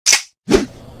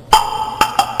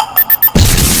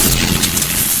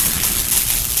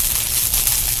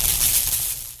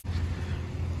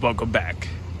Welcome back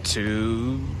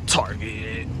to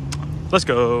Target. Let's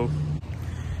go.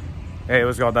 Hey,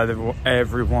 what's going on,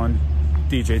 everyone?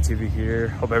 DJTV here.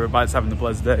 Hope everybody's having a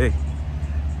blessed day.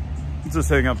 Just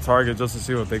hitting up Target just to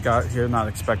see what they got here. Not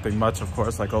expecting much, of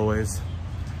course, like always.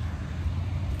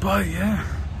 But yeah,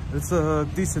 it's a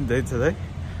decent day today.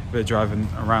 Been driving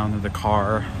around in the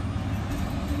car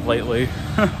lately.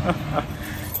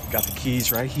 Got the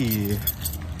keys right here.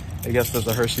 I guess there's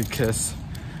a Hershey Kiss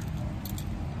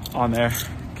on there,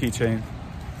 keychain.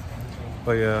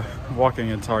 But yeah, walking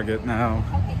in Target now.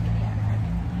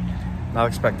 Not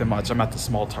expecting much. I'm at the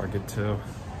small Target too,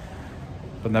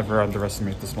 but never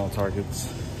underestimate the small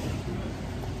Targets.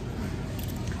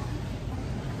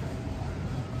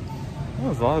 Oh,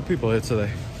 there's a lot of people here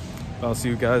today. I'll see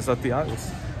you guys at the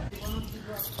aisles.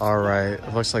 All right,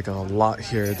 it looks like a lot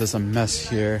here. There's a mess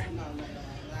here.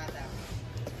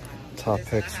 Top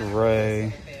picks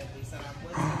Ray.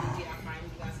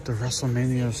 The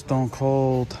Wrestlemania Stone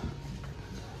Cold.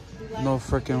 No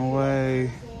freaking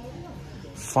way.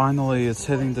 Finally, it's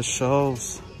hitting the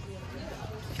shelves.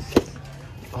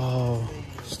 Oh,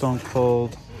 Stone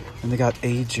Cold. And they got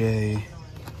AJ.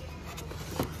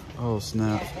 Oh,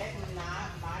 snap.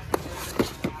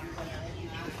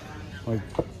 Like,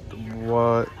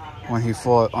 what? When he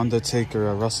fought Undertaker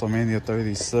at WrestleMania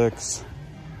 36.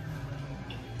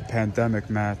 The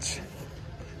pandemic match.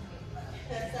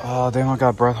 Oh, they don't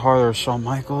got Bret Hart or Shawn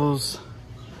Michaels.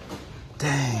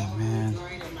 Dang, man.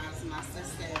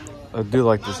 I do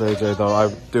like this AJ, though.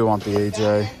 I do want the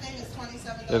AJ.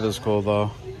 It is cool,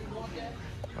 though.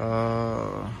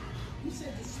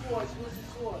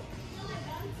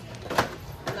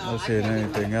 Let's see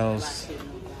anything else.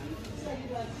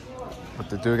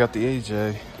 But they do got the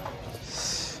AJ.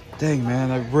 Dang, man.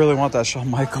 I really want that Shawn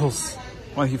Michaels.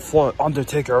 When he fought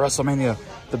Undertaker at WrestleMania.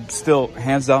 Still,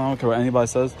 hands down, I don't care what anybody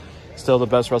says, still the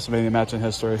best WrestleMania match in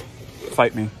history.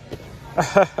 Fight me.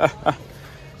 And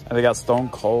they got Stone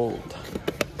Cold.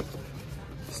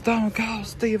 Stone Cold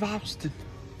Steve Austin.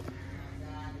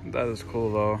 That is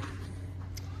cool, though.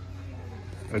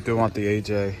 I do want the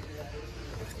AJ.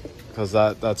 Because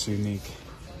that's unique.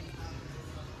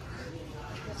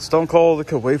 Stone Cold, I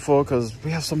could wait for, because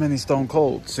we have so many Stone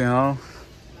Colds, you know?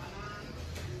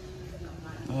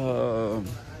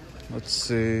 Let's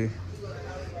see.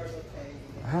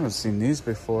 I haven't seen these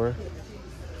before.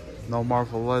 No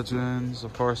Marvel Legends,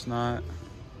 of course not.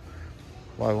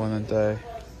 Why wouldn't they?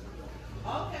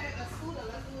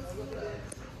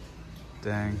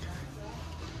 Dang.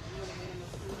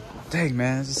 Dang,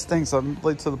 man, it just stinks. I'm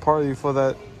late to the party for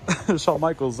that Shawn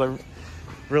Michaels. I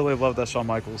really love that Shawn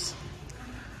Michaels.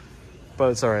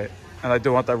 But it's alright. And I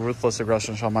do want that Ruthless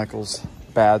Aggression Shawn Michaels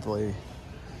badly.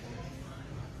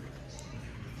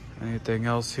 Anything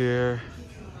else here?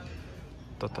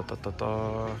 Not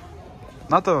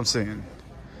that I'm seeing.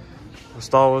 With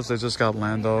Star Wars, they just got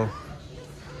Lando.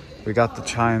 We got the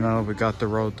China. We got the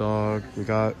Road Dogg. We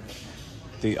got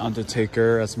the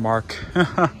Undertaker as Mark.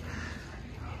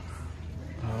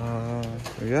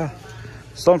 Yeah.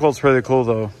 Stone Cold's pretty cool,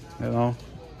 though. You know,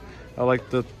 I like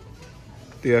the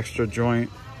extra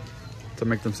joint to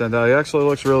make them stand out. He actually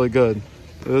looks really good.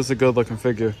 It is a good-looking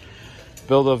figure.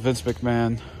 Build up Vince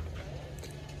McMahon.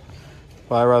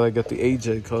 But I'd rather get the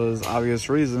AJ because obvious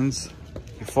reasons.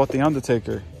 He fought the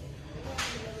Undertaker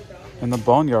in the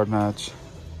Boneyard match.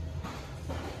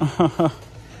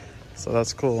 So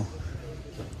that's cool.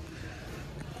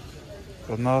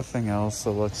 But nothing else, it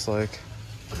looks like.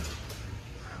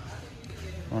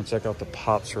 I want to check out the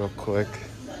Pops real quick.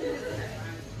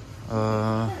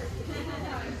 Yeah,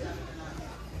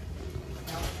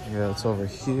 it's over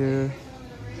here.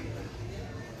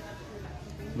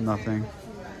 Nothing.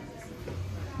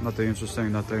 Nothing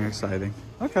interesting, nothing exciting.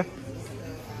 Okay.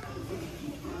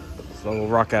 So we'll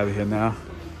rock out of here now.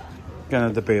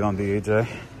 Gonna debate on the AJ.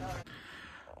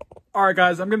 Alright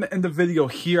guys, I'm gonna end the video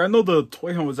here. I know the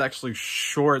toy hunt was actually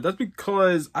short. That's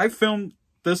because I filmed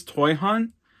this toy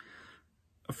hunt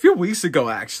a few weeks ago,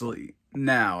 actually.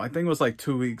 Now, I think it was like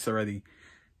 2 weeks already.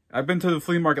 I've been to the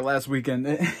flea market last weekend.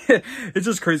 It's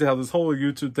just crazy how this whole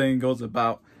YouTube thing goes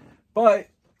about. But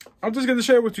I'm just going to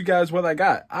share with you guys what I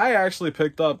got. I actually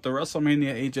picked up the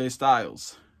WrestleMania AJ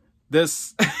Styles.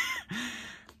 This,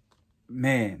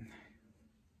 man,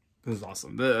 this is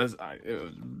awesome. This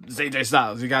is AJ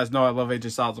Styles. You guys know I love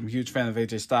AJ Styles. I'm a huge fan of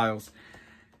AJ Styles.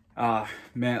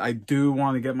 Man, I do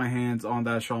want to get my hands on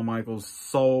that Shawn Michaels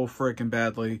so freaking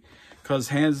badly. Because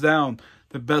hands down,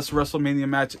 the best WrestleMania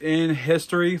match in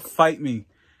history, fight me.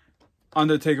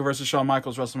 Undertaker versus Shawn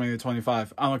Michaels, WrestleMania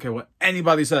 25. I don't care what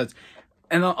anybody says.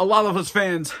 And a lot of us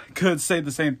fans could say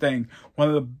the same thing.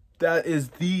 That is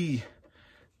the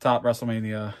top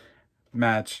WrestleMania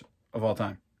match of all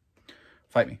time.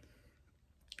 Fight me.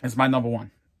 It's my number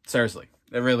one. Seriously.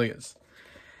 It really is.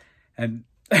 And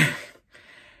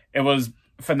it was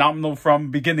phenomenal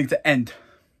from beginning to end.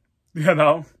 You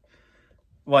know?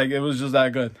 Like, it was just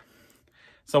that good.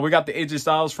 So we got the AJ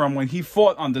Styles from when he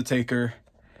fought Undertaker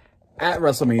at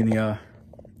WrestleMania.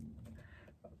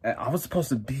 And I was supposed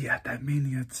to be at that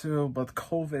Mania too, but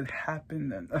COVID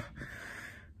happened. And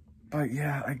but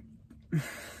yeah,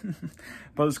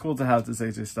 but it's cool to have this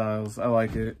AJ Styles. I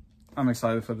like it. I'm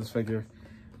excited for this figure.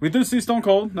 We did see Stone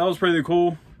Cold. That was pretty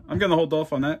cool. I'm gonna hold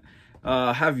off on that.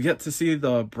 Have yet to see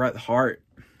the Bret Hart.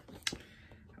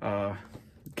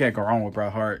 Can't go wrong with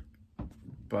Bret Hart,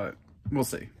 but we'll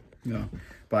see. You know,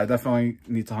 but I definitely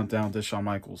need to hunt down this Shawn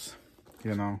Michaels.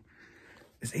 You know,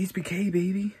 it's HBK,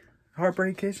 baby.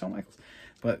 Heartbreak Kid, Shawn Michaels.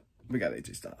 But we got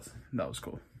AJ Styles. That was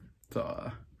cool.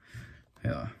 So,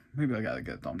 yeah. Maybe I gotta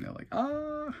get a thumbnail like,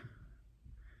 I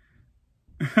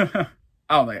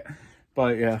don't think it.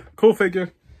 But, yeah. Cool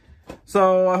figure.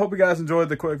 So, I hope you guys enjoyed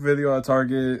the quick video at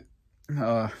Target.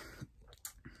 Yeah,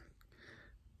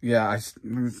 I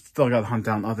still gotta hunt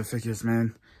down other figures,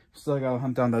 man. Still gotta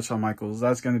hunt down that Shawn Michaels.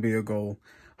 That's gonna be a goal.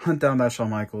 Hunt down that Shawn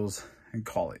Michaels and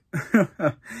call it.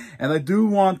 And I do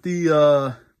want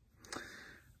the,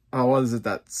 what is it,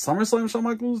 that SummerSlam Shawn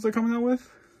Michaels they're coming out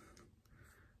with?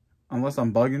 Unless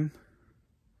I'm bugging.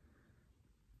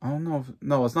 I don't know.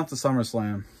 No, it's not the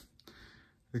SummerSlam.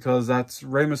 Because that's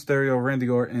Rey Mysterio, Randy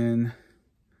Orton.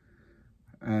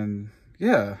 And,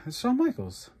 yeah, it's Shawn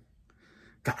Michaels.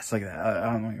 Gosh, look at that.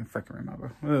 I don't even freaking remember.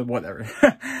 Whatever.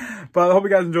 But I hope you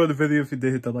guys enjoyed the video. If you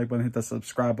did, hit that like button, hit that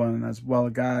subscribe button as well,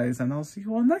 guys. And I'll see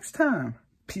you all next time.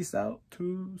 Peace out.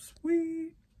 Too sweet.